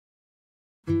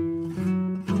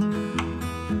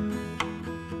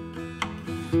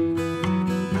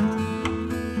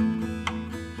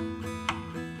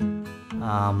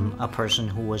a person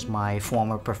who was my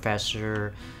former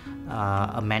professor,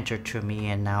 a mentor to me,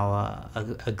 and now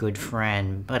a good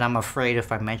friend. But I'm afraid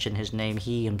if I mention his name,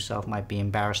 he himself might be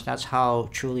embarrassed. That's how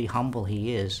truly humble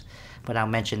he is. But I'll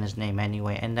mention his name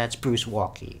anyway, and that's Bruce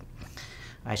Walkey.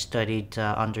 I studied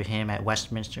under him at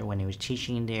Westminster when he was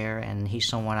teaching there, and he's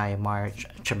someone I admire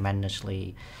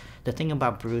tremendously. The thing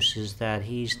about Bruce is that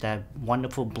he's that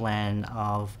wonderful blend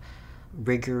of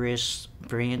rigorous,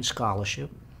 brilliant scholarship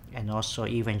and also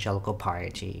evangelical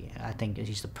piety. I think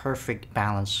he's the perfect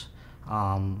balance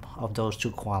of those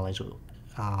two qualities,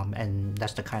 and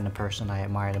that's the kind of person I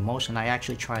admire the most, and I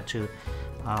actually try to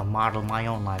model my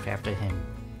own life after him.